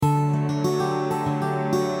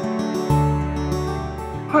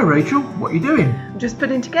Hi Rachel, what are you doing? I'm just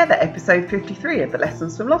putting together episode 53 of the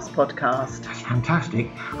Lessons from Loss podcast. That's fantastic.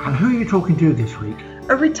 And who are you talking to this week?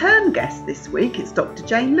 A return guest this week, it's Dr.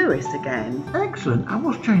 Jane Lewis again. Excellent. And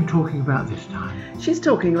what's Jane talking about this time? She's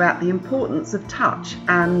talking about the importance of touch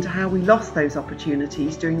and how we lost those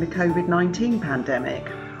opportunities during the COVID-19 pandemic.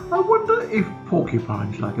 I wonder if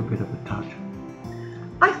porcupines like a bit of a touch.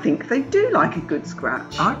 I think they do like a good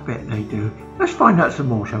scratch. I bet they do. Let's find out some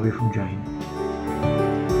more, shall we, from Jane?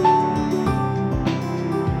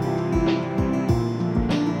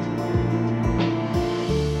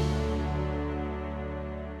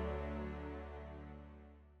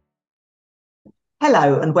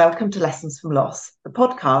 Hello and welcome to Lessons from Loss, the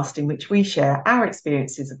podcast in which we share our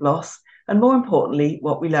experiences of loss and, more importantly,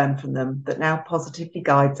 what we learn from them that now positively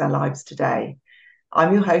guides our lives today.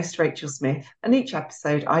 I'm your host, Rachel Smith, and each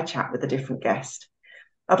episode I chat with a different guest.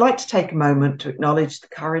 I'd like to take a moment to acknowledge the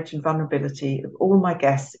courage and vulnerability of all my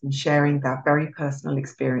guests in sharing their very personal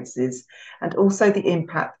experiences and also the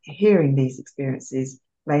impact hearing these experiences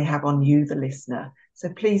may have on you, the listener.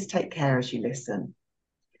 So please take care as you listen.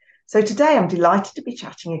 So today I'm delighted to be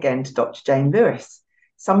chatting again to Dr. Jane Lewis.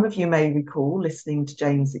 Some of you may recall listening to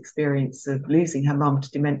Jane's experience of losing her mum to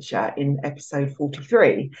dementia in episode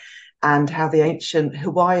 43 and how the ancient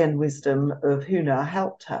Hawaiian wisdom of Huna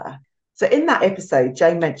helped her. So in that episode,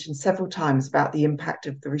 Jane mentioned several times about the impact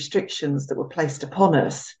of the restrictions that were placed upon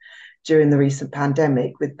us during the recent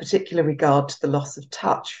pandemic, with particular regard to the loss of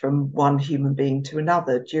touch from one human being to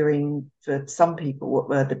another during, for some people, what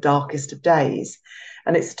were the darkest of days.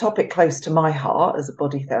 And it's a topic close to my heart as a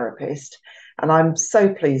body therapist. And I'm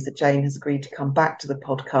so pleased that Jane has agreed to come back to the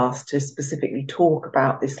podcast to specifically talk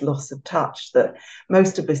about this loss of touch that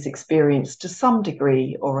most of us experienced to some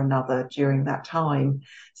degree or another during that time.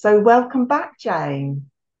 So welcome back, Jane.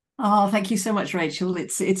 Oh, thank you so much, Rachel.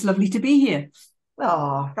 It's lovely to be here.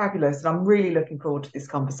 Oh, fabulous. And I'm really looking forward to this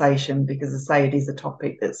conversation because, as I say, it is a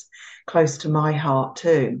topic that's close to my heart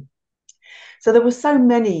too. So there were so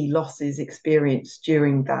many losses experienced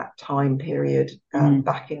during that time period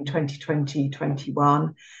back in 2020,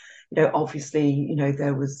 21. Obviously,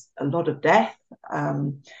 there was a lot of death.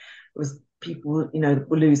 People,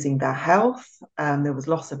 were losing their health. There was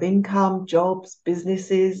loss of income, jobs,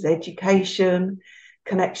 businesses, education,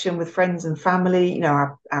 connection with friends and family,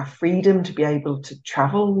 our freedom to be able to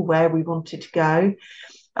travel where we wanted to go.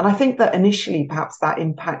 And I think that initially, perhaps that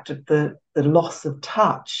impact of the loss of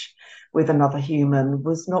touch with another human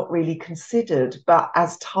was not really considered. But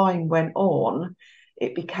as time went on,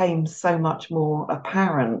 it became so much more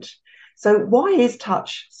apparent. So why is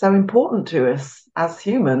touch so important to us as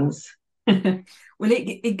humans? Well,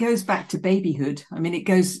 it goes back to babyhood. I mean,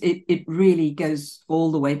 it really goes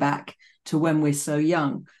all the way back to when we're so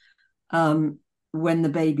young. When the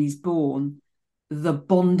baby's born, the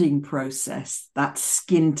bonding process, that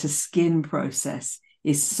skin to skin process,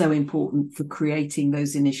 is so important for creating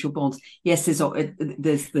those initial bonds. Yes, there's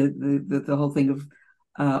the whole thing of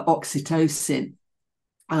oxytocin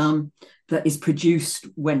that is produced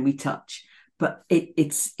when we touch, but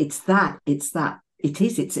it's a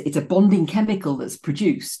bonding chemical that's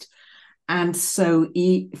produced. And so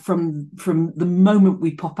from the moment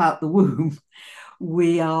we pop out the womb,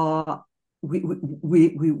 we're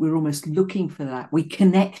almost looking for that. We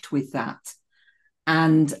connect with that.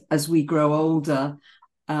 And as we grow older,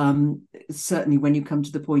 certainly when you come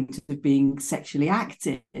to the point of being sexually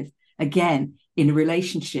active, again, in a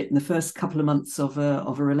relationship, in the first couple of months of a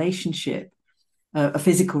relationship, a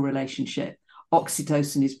physical relationship,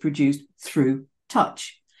 oxytocin is produced through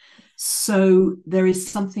touch. So there is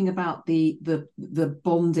something about the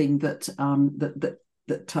bonding that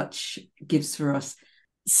touch gives for us.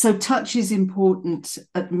 So touch is important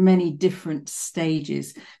at many different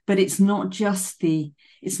stages, but it's not just the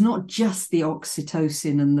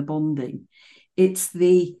oxytocin and the bonding. It's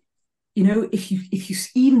the, if you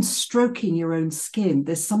even stroking your own skin,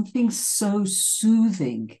 there's something so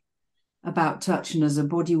soothing about touch. And as a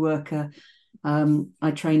body worker,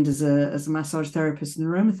 I trained as a massage therapist and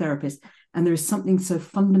aromatherapist, and there is something so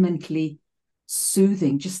fundamentally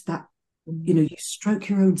soothing, just that, you stroke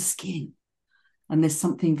your own skin. And there's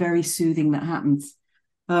something very soothing that happens.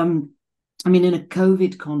 In a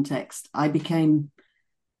COVID context, I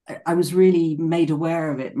was really made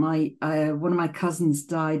aware of it. One of my cousins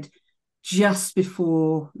died just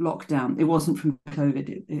before lockdown. It wasn't from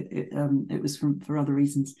COVID. It was for other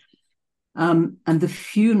reasons. And the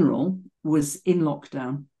funeral was in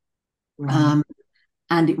lockdown.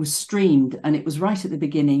 And it was streamed, and it was right at the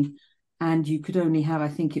beginning. And you could only have, I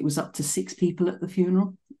think it was up to 6 people at the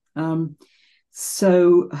funeral.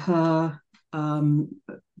 So her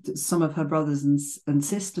some of her brothers and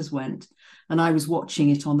sisters went, and I was watching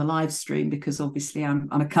it on the live stream because obviously I'm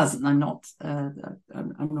a cousin. I'm not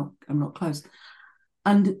close.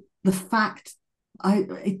 And the fact,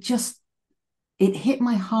 it hit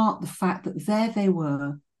my heart, the fact that there they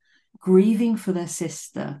were grieving for their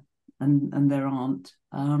sister and their aunt,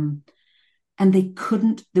 and they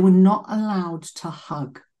were not allowed to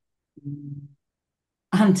hug.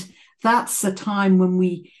 And that's a time when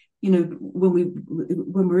when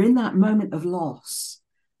we're in that moment of loss,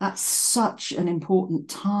 that's such an important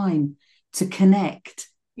time to connect,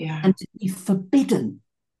 and to be forbidden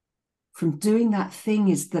from doing that thing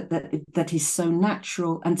that is so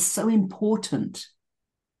natural and so important.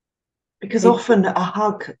 Because often a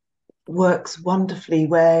hug works wonderfully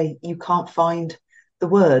where you can't find the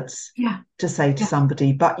words to say to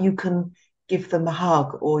somebody, but you can give them a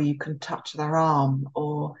hug, or you can touch their arm,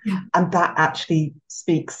 and that actually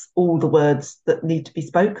speaks all the words that need to be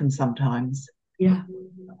spoken sometimes.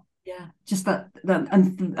 Just that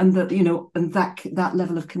and that, and that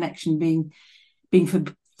level of connection being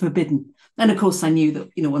forbidden. And of course I knew that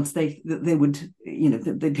once they would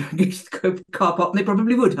they'd go to the car park and they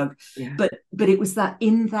probably would hug, but it was that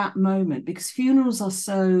in that moment, because funerals are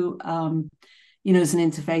so as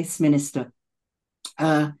an interfaith minister,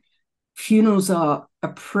 funerals are a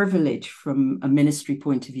privilege from a ministry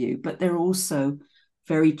point of view, but they're also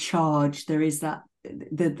very charged. There is that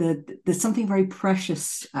there's something very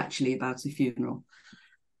precious actually about a funeral,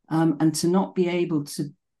 and to not be able to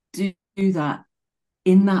do that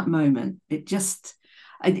in that moment, it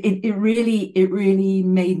really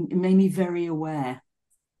made me very aware.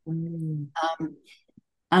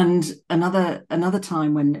 And another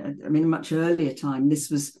time when, a much earlier time, this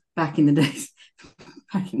was back in the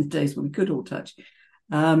days when we could all touch,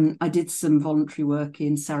 I did some voluntary work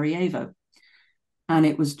in Sarajevo, and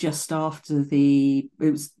it was just after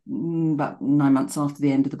about 9 months after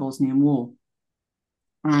the end of the Bosnian War,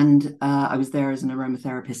 and I was there as an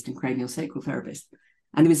aromatherapist and craniosacral therapist,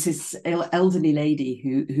 and there was this elderly lady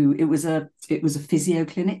who it was a physio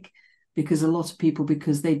clinic, because a lot of people,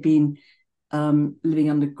 because they'd been living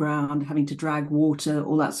underground, having to drag water,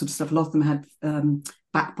 all that sort of stuff. A lot of them had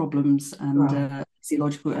back problems and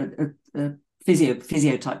physiological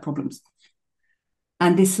physio type problems.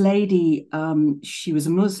 And this lady, she was a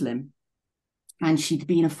Muslim, and she'd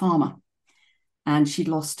been a farmer, and she'd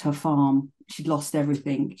lost her farm, she'd lost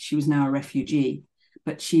everything. She was now a refugee,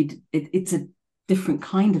 but it's a different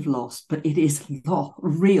kind of loss, but it is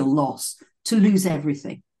real loss to lose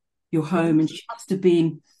everything, your home. And she must have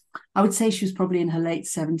been, I would say she was probably in her late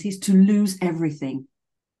 70s, to lose everything,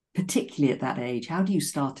 particularly at that age. How do you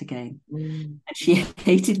start again? And she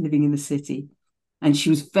hated living in the city, and she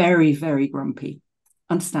was very, very grumpy,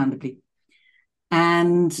 understandably.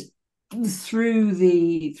 And through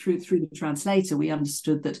the translator, we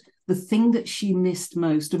understood that the thing that she missed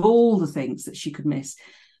most of all the things that she could miss,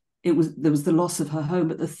 there was the loss of her home,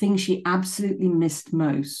 but the thing she absolutely missed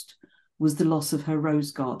most was the loss of her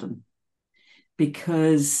rose garden,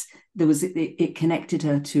 because it connected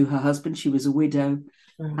her to her husband. She was a widow,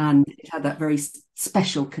 and it had that very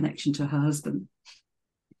special connection to her husband.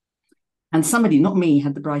 And somebody, not me,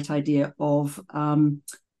 had the bright idea of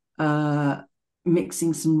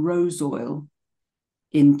mixing some rose oil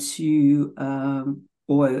into a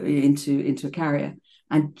carrier,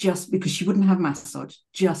 and just because she wouldn't have massage,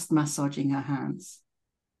 just massaging her hands.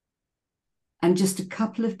 And just a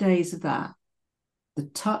couple of days of that, the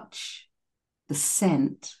touch, the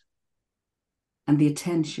scent, and the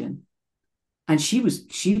attention. And she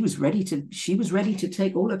was ready to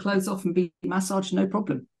take all her clothes off and be massaged, no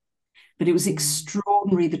problem. But it was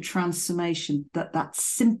extraordinary, the transformation that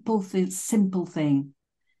simple thing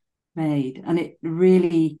made. And it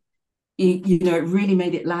really, it really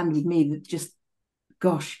made it land with me that just,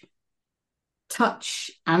 gosh,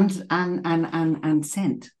 touch and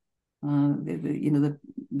scent,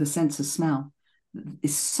 the sense of smell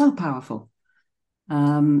is so powerful.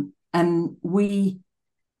 And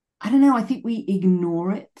I don't know, I think we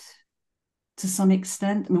ignore it to some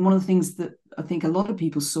extent. I mean, one of the things that I think a lot of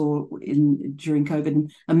people saw during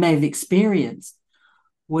COVID and may have experienced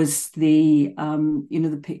was the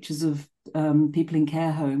pictures of people in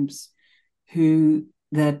care homes who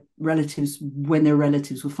their relatives, when their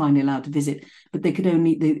relatives were finally allowed to visit, but they could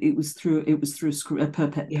only, it was through a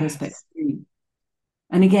perspex screen.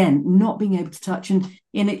 And again, not being able to touch. And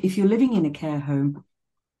if you're living in a care home,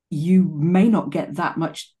 you may not get that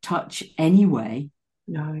much touch anyway.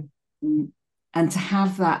 No. And to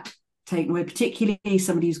have that taken away, particularly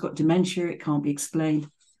somebody who's got dementia, it can't be explained.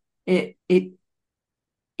 As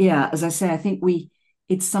I say, I think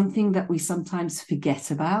it's something that we sometimes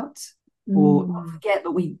forget about, or not forget,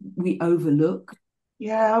 but we overlook.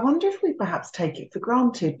 Yeah, I wonder if we perhaps take it for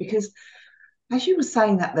granted, because as you were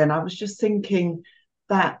saying that, then I was just thinking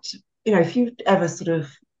that, if you ever sort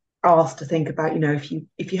of asked to think about,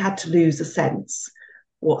 if you had to lose a sense,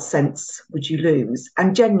 what sense would you lose?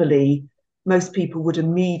 And generally, most people would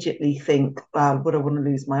immediately think, well, would I want to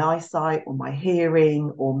lose my eyesight or my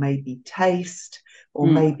hearing or maybe taste or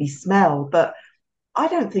maybe smell? But I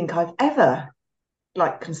don't think I've ever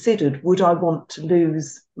considered, would I want to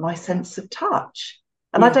lose my sense of touch?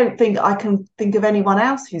 And I don't think I can think of anyone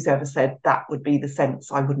else who's ever said that would be the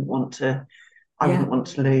sense I wouldn't want to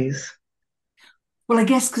lose. Well, I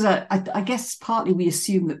guess because I guess partly we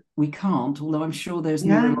assume that we can't, although I'm sure there's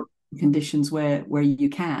neurological conditions where you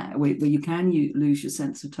can lose your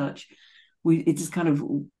sense of touch. It is kind of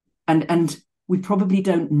and we probably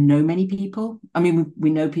don't know many people. I mean,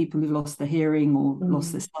 we know people who've lost their hearing or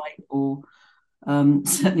lost their sight, or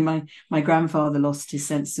certainly my grandfather lost his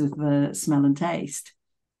sense of smell and taste.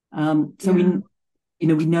 So we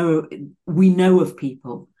know of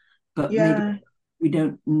people, but maybe we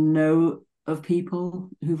don't know of people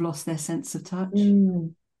who've lost their sense of touch.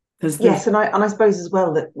 Yes, and I suppose as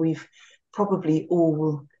well that we've probably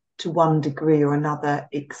all, to one degree or another,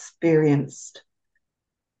 experienced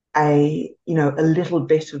a little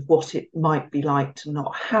bit of what it might be like to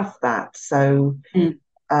not have that. So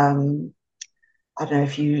I don't know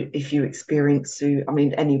if you experience, I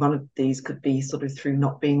mean, any one of these could be sort of through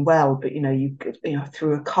not being well, but you could,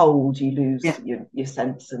 through a cold you lose your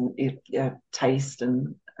sense and your taste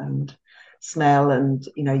and smell, and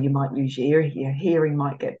you might lose your hearing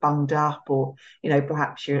might get bunged up, or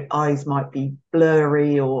perhaps your eyes might be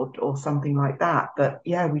blurry or something like that. But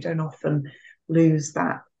we don't often lose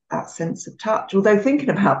that sense of touch. Although thinking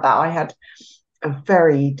about that, I had a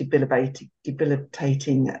very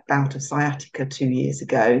debilitating bout of sciatica 2 years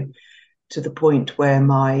ago, to the point where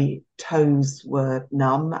my toes were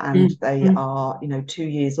numb, and they are, 2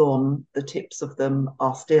 years on, the tips of them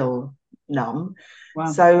are still numb.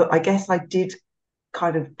 Wow. So I guess I did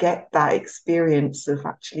kind of get that experience of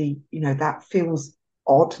actually, that feels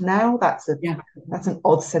odd now. That's an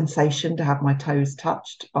odd sensation to have my toes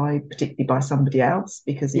touched particularly by somebody else,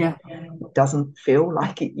 because it doesn't feel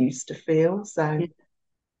like it used to feel. So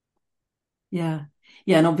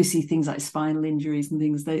and obviously things like spinal injuries and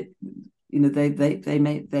things, they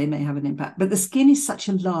may have an impact. But the skin is such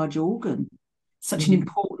a large organ, such an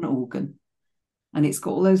important organ, and it's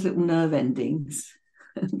got all those little nerve endings.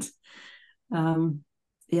 And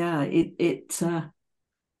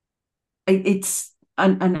it's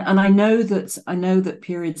and I know that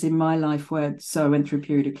periods in my life where, so I went through a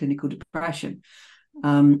period of clinical depression,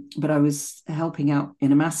 but I was helping out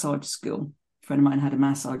in a massage school. A friend of mine had a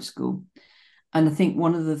massage school, and I think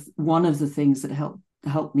one of the things that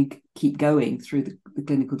helped me keep going through the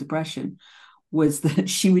clinical depression was that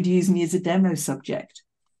she would use me as a demo subject.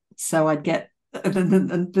 So I'd get,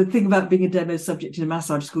 and the thing about being a demo subject in a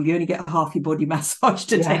massage school, you only get half your body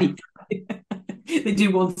massaged at any time. They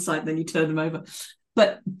do one side, then you turn them over.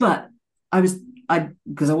 But because I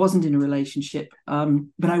wasn't in a relationship,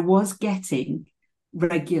 but I was getting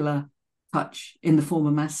regular touch in the form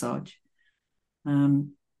of massage,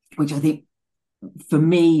 which I think for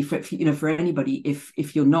me, for anybody,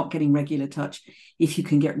 if you're not getting regular touch, if you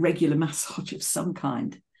can get regular massage of some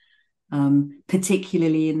kind,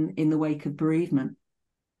 particularly in the wake of bereavement.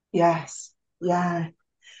 Yes, yeah.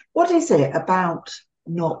 What is it about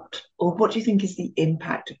what do you think is the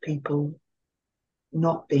impact of people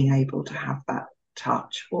not being able to have that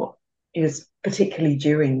touch? What is, particularly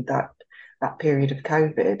during that period of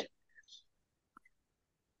COVID?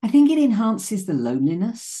 I think it enhances the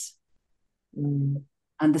loneliness and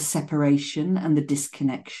the separation and the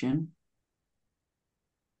disconnection,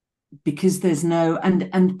 because there's no,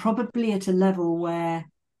 and probably at a level where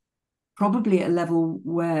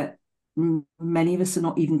many of us are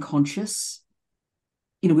not even conscious.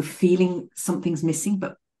 We're feeling something's missing,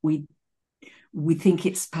 but we think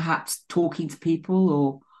it's perhaps talking to people,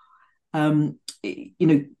 or I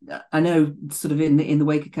know sort of in the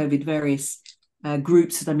wake of COVID, various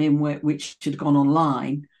groups that I'm in which had gone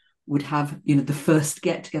online would have the first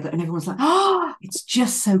get together, and everyone's like, it's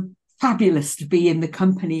just so fabulous to be in the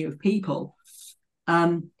company of people,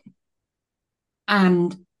 and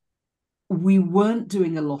we weren't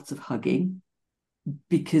doing a lot of hugging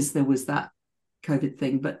because there was that COVID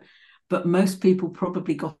thing, but most people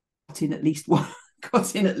probably got in at least one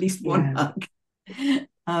hug,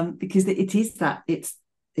 because it is that it's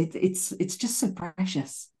just so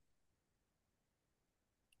precious.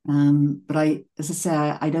 But as I say,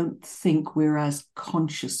 I don't think we're as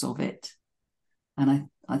conscious of it, and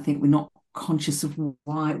I think we're not conscious of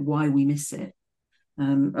why we miss it.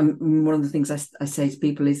 And one of the things I say to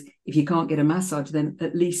people is, if you can't get a massage, then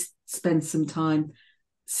at least spend some time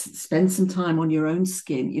on your own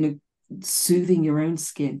skin. Soothing your own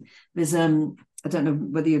skin. There's I don't know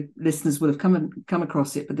whether your listeners will have come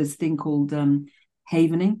across it, but there's a thing called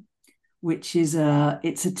havening, which is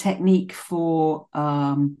it's a technique for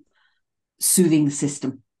soothing the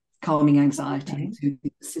system, calming anxiety, and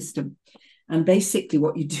soothing the system. And basically,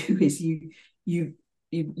 what you do is you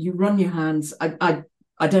run your hands. I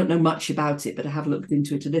don't know much about it, but I have looked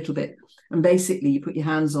into it a little bit. And basically, you put your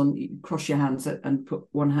hands on, you cross your hands and put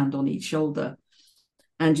one hand on each shoulder,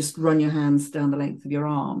 and just run your hands down the length of your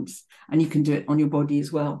arms. And you can do it on your body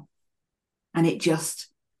as well. And it just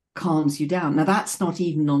calms you down. Now, that's not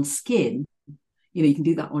even on skin. You can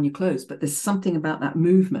do that on your clothes, but there's something about that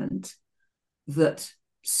movement that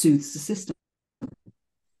soothes the system.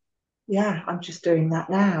 Yeah, I'm just doing that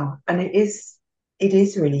now. And it is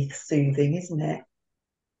really soothing, isn't it?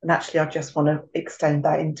 And actually, I just want to extend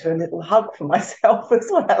that into a little hug for myself as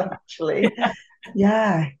well, actually.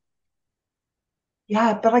 Yeah.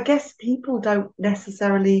 Yeah, but I guess people don't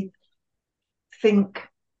necessarily think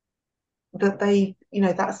that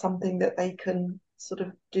that's something that they can sort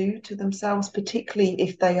of do to themselves, particularly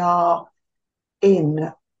if they are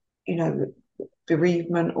in,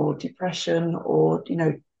 bereavement or depression, or,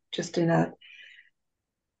 just in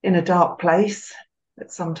a dark place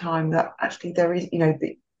at some time, that actually there is,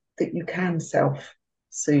 that you can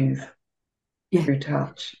self-soothe through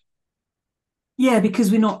touch. Yeah,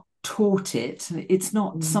 because we're not taught it. It's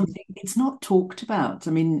not something, it's not talked about.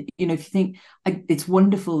 I mean, if you think, it's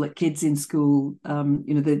wonderful that kids in school,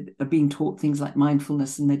 they are being taught things like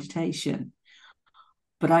mindfulness and meditation.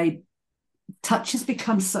 But touch has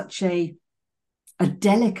become such a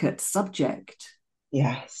delicate subject.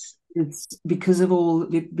 Yes. It's because of all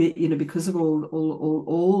because of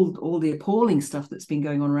all the appalling stuff that's been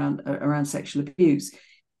going on around sexual abuse.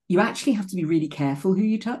 You actually have to be really careful who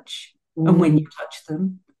you touch and when you touch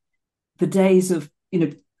them. The days of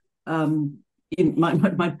my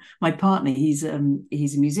partner, he's a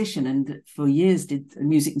musician, and for years did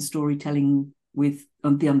music and storytelling with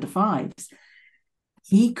the under fives.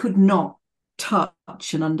 He could not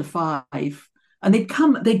touch an under five. And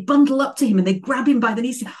they'd bundle up to him and they'd grab him by the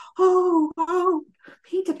knees. Oh,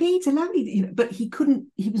 Peter, lovely. But he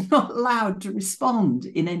was not allowed to respond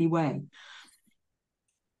in any way.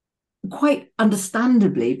 Quite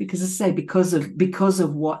understandably, because, as I say, because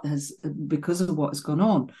of what has gone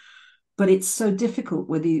on. But it's so difficult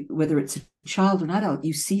whether it's a child or an adult.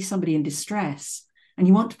 You see somebody in distress and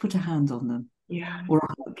you want to put a hand on them. Yeah. Or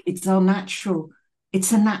it's a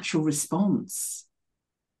natural response.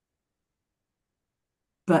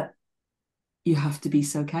 But you have to be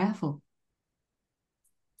so careful.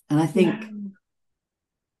 And I think,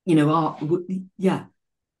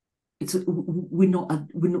 it's we're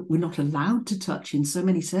not allowed to touch in so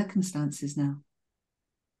many circumstances now.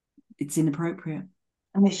 It's inappropriate.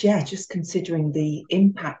 And it's just considering the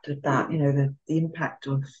impact of that, the impact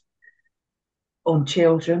on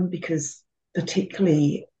children, because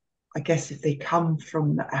particularly, I guess, if they come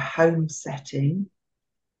from a home setting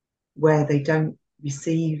where they don't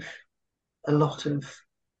receive a lot of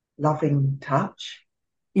loving touch,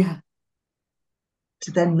 to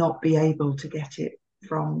then not be able to get it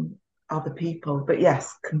from other people. But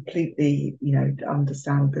yes, completely,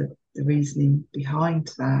 understand the reasoning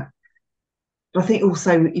behind that. But I think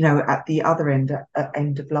also, at the other end, at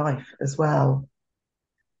end of life as well,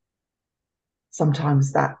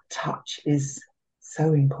 sometimes that touch is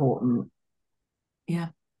so important. Yeah.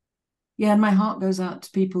 Yeah, and my heart goes out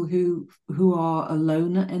to people who are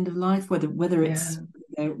alone at end of life, whether it's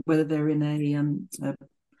whether they're in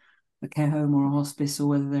a care home or a hospice, or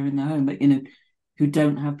whether they're in their home, but who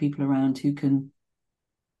don't have people around who can,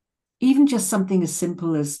 even just something as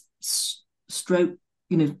simple as stroke,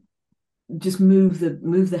 just move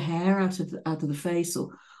the hair out of the face,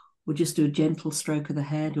 or just do a gentle stroke of the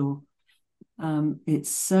head, or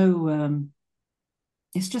it's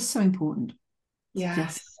just so important.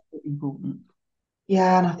 Yes. Important.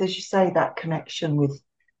 Yeah, and as you say, that connection with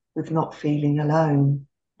not feeling alone.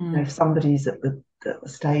 If somebody's at the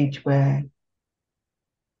stage where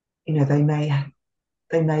they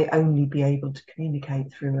may only be able to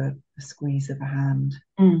communicate through a squeeze of a hand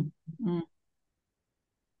in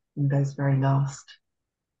those very last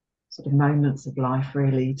sort of moments of life,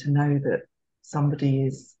 really, to know that somebody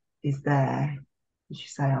is there, as you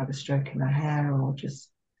say, either stroking their hair or just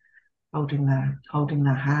holding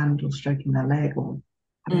their hand or stroking their leg, or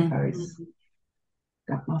whatever is,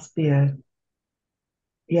 that must be a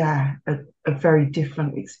very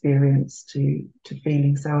different experience to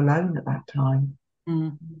feeling so alone at that time.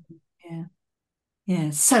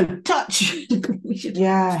 Yeah. So touch. We should,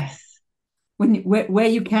 yes, where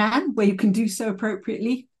you can do so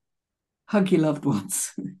appropriately, hug your loved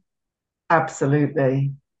ones.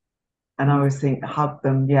 absolutely. And I always think hug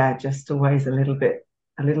them, just always a little bit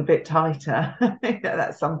tighter.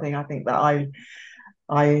 That's something I think that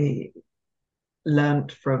I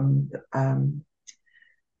learnt from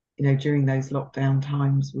during those lockdown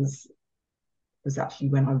times was actually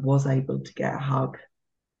when I was able to get a hug,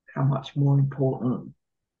 how much more important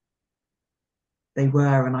they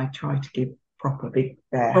were, and I tried to give proper big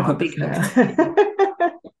bear hugs.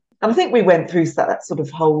 And I think we went through that sort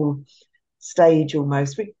of whole stage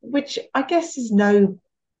almost, which I guess is no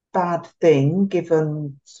bad thing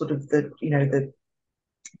given sort of the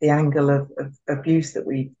angle of abuse that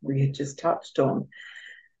we had just touched on.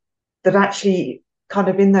 That actually kind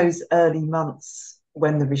of in those early months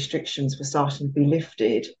when the restrictions were starting to be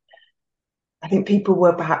lifted, I think people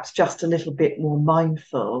were perhaps just a little bit more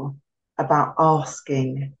mindful about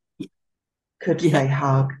asking, could they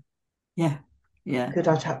hug? Yeah. Could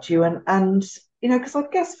I touch you? And because I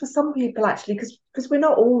guess for some people actually, because we're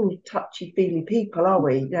not all touchy-feely people, are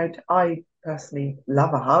we? I personally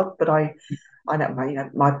love a hug, but I know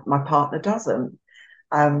my partner doesn't.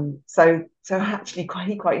 So actually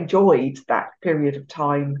he quite enjoyed that period of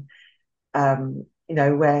time,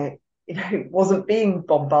 where wasn't being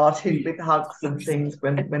bombarded with hugs and things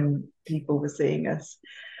when people were seeing us.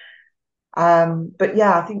 But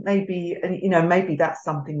yeah, I think maybe that's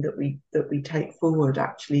something that we take forward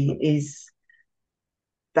actually, is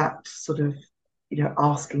that sort of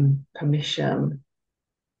asking permission,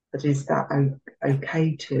 that is that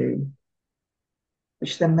okay to,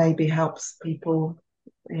 which then maybe helps people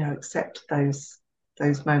accept those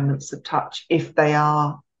moments of touch if they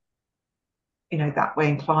are that way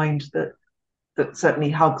inclined, that certainly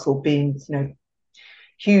hugs or being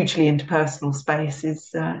hugely interpersonal space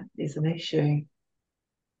is an issue.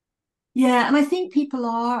 Yeah, and I think people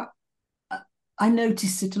are. I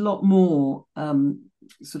noticed it a lot more,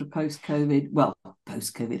 sort of post-COVID. Well,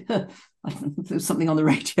 post-COVID. There was something on the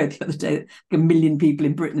radio the other day. Like 1 million people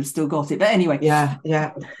in Britain have still got it. But anyway, yeah.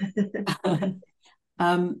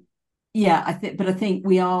 I think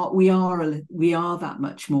we are that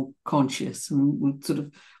much more conscious, and we'll sort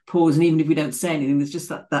of pause, and even if we don't say anything, there's just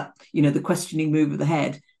that the questioning move of the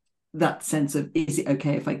head, that sense of, is it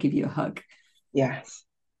okay if I give you a hug? Yes.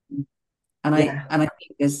 And I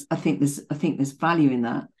think there's value in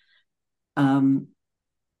that, and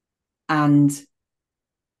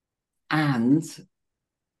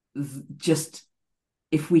just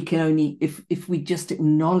if we just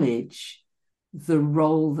acknowledge the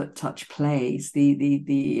role that touch plays,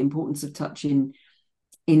 the importance of touch in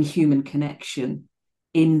human connection,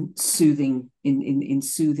 in soothing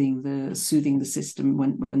the system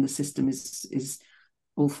when the system is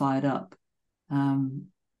all fired up,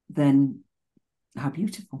 then how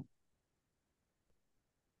beautiful.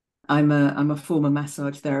 I'm a former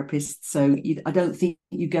massage therapist, so I don't think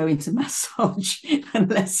you go into massage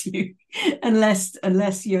unless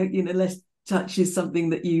touch is something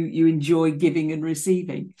that you enjoy giving and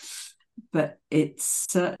receiving. But it's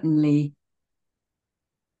certainly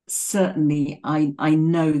I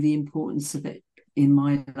know the importance of it in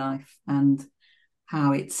my life and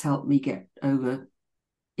how it's helped me get over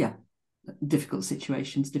difficult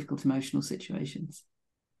emotional situations.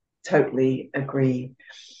 Totally agree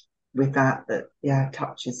with that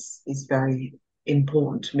touch is very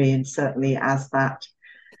important to me, and certainly as that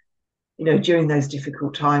during those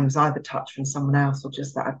difficult times, either touch from someone else or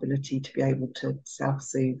just that ability to be able to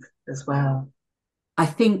self-soothe as well. I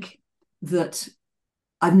think that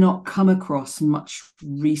I've not come across much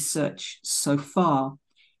research so far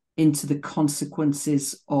into the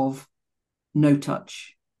consequences of no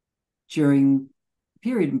touch during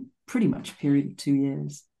pretty much a period of 2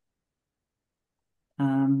 years.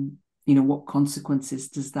 What consequences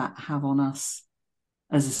does that have on us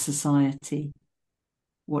as a society?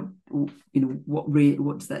 What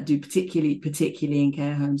does that do, particularly in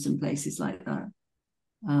care homes and places like that?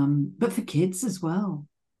 But for kids as well.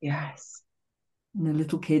 Yes.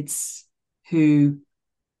 Little kids who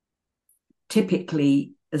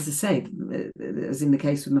typically, as I say, as in the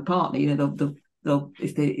case with my partner, they'll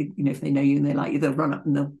if they know you and they like you, they'll run up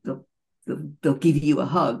and they'll give you a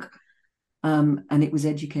hug, and it was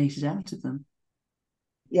educated out of them.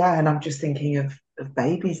 Yeah, and I'm just thinking of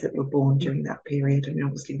babies that were born during that period. I mean,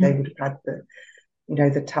 obviously they would have had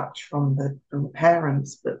the touch from the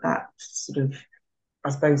parents, but that sort of I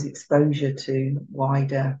suppose, exposure to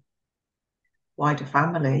wider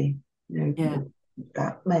family, Yeah.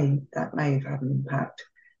 that may have had an impact.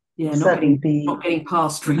 Yeah, Certainly not getting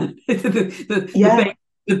past yeah,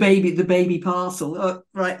 the baby parcel. Oh,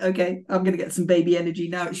 right, okay, I'm going to get some baby energy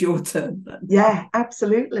now. It's your turn. yeah,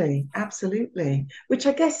 absolutely, absolutely. Which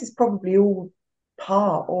I guess is probably all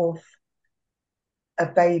part of a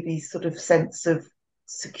baby's sort of sense of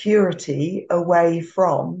security away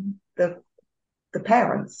from the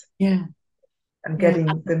parents, Yeah, and yeah,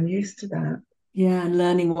 getting them used to that. yeah, and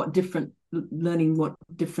learning what different,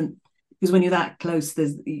 because when you're that close,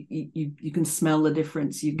 there's you can smell the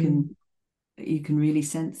difference. You can really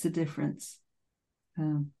sense the difference.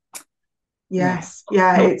 Yes,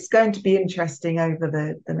 yeah, it's going to be interesting over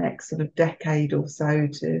the next sort of decade or so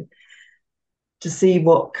to see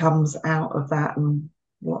what comes out of that, and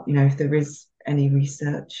what, if there is any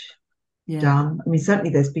research done. I mean,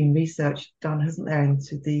 certainly there's been research done, hasn't there,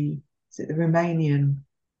 into the Romanian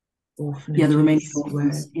orphanages, the Romanian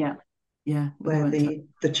orphans, where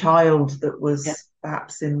the child that was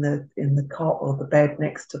perhaps in the cot or the bed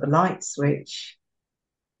next to the light switch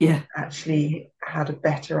actually had a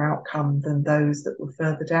better outcome than those that were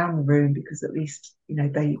further down the room, because at least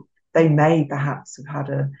they may perhaps have had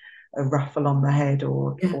a ruffle on the head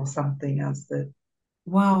or something as the.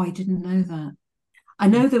 Wow, I didn't know that. I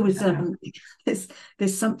know there was there's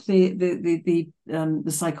something, the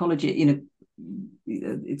psychology,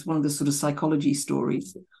 it's one of the sort of psychology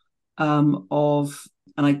stories of,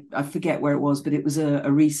 and I forget where it was, but it was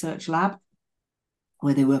a research lab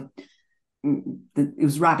where it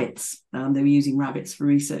was rabbits. They were using rabbits for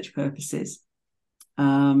research purposes,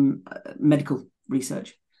 medical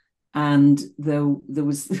research, and there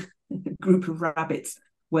was a group of rabbits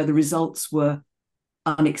where the results were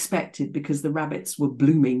unexpected because the rabbits were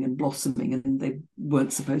blooming and blossoming and they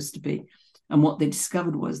weren't supposed to be. And what they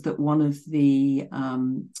discovered was that one of the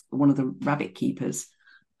rabbit keepers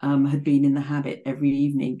had been in the habit every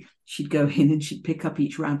evening. She'd go in and she'd pick up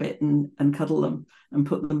each rabbit and cuddle them and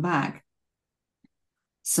put them back.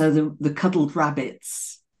 So the cuddled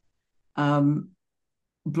rabbits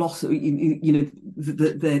blossom,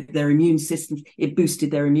 their immune systems, it boosted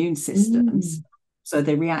their immune systems. So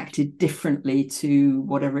they reacted differently to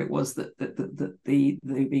whatever it was that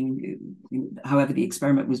however the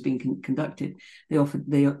experiment was being conducted.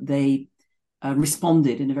 They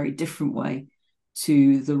responded in a very different way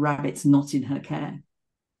to the rabbits not in her care.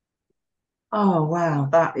 Oh wow,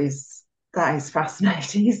 that is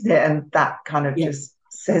fascinating, isn't it? And that kind of just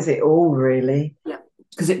says it all, really. Yeah,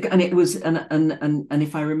 because it was, and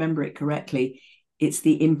if I remember it correctly, it's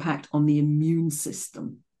the impact on the immune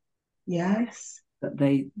system. Yes. That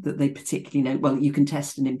they particularly know. Well, you can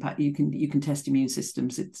test an impact. You can test immune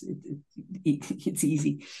systems. It's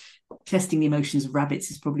easy. Testing the emotions of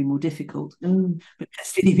rabbits is probably more difficult, but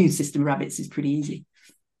testing the immune system of rabbits is pretty easy.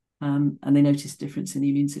 And they noticed a difference in the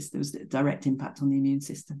immune system. There was a direct impact on the immune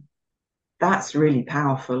system. That's really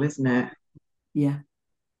powerful, isn't it? Yeah.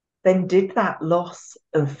 Then did that loss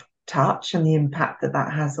of touch and the impact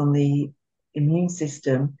that has on the immune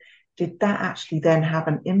system, did that actually then have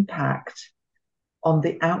an impact on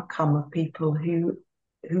the outcome of people who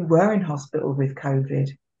were in hospital with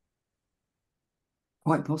COVID?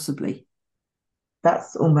 Quite possibly.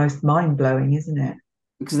 That's almost mind-blowing, isn't it?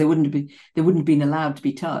 Because they wouldn't have been allowed to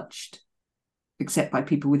be touched except by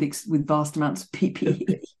people with vast amounts of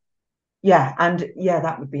PPE. Yeah, and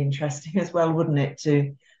that would be interesting as well, wouldn't it,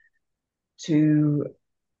 to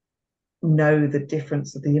know the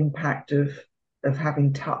difference of the impact of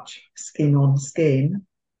having touch skin on skin,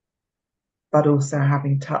 but also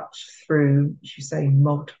having touch through, as you say,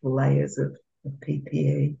 multiple layers of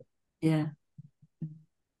PPE. Yeah.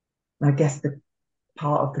 I guess the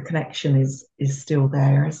part of the connection is still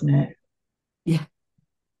there, isn't it? Yeah.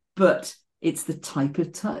 But it's the type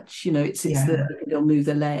of touch, they'll move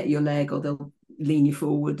your leg, or they'll lean you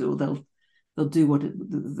forward, or they'll do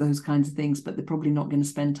those kinds of things, but they're probably not going to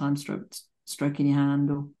spend time stroking your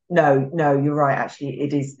hand. Or no, you're right. Actually,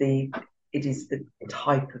 it is the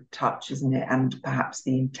type of touch, isn't it? And perhaps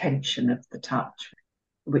the intention of the touch,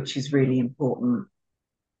 which is really important.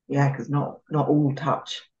 Yeah, because not all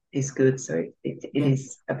touch is good. So it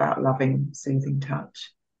is about loving, soothing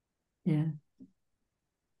touch. Yeah.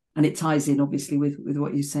 And it ties in obviously with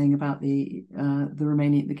what you're saying about the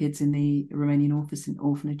kids in the Romanian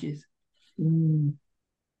orphanages.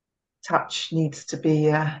 Touch needs to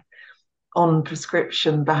be on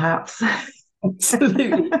prescription, perhaps.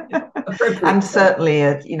 Absolutely. And certainly,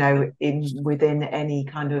 within any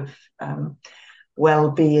kind of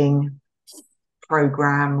well-being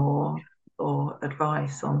program or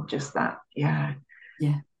advice on just that. Yeah.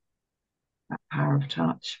 Yeah. That power of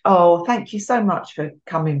touch. Oh, thank you so much for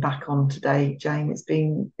coming back on today, Jane. It's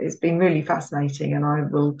been really fascinating, and I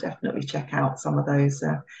will definitely check out some of those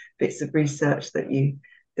bits of research that you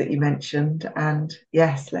mentioned. And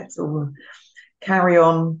yes, let's all carry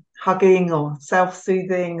on hugging or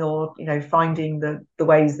self-soothing, or finding the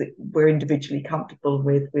ways that we're individually comfortable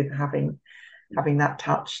with having that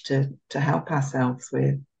touch to help ourselves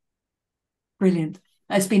with. Brilliant.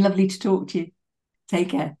 It's been lovely to talk to you. Take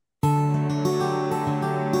care.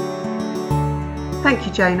 Thank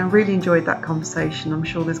you, Jane. I really enjoyed that conversation. I'm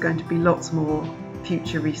sure there's going to be lots more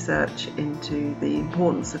future research into the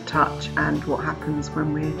importance of touch and what happens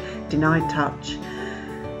when we're denied touch.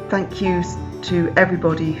 Thank you to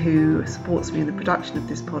everybody who supports me in the production of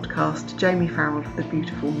this podcast, to Jamie Farrell for the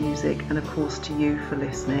beautiful music, and of course to you for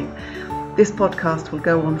listening. This podcast will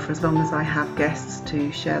go on for as long as I have guests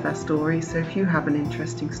to share their stories. So if you have an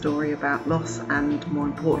interesting story about loss, and more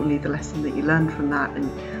importantly the lesson that you learned from that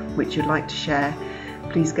and which you'd like to share,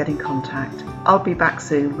 please get in contact. I'll be back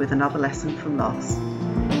soon with another lesson from loss.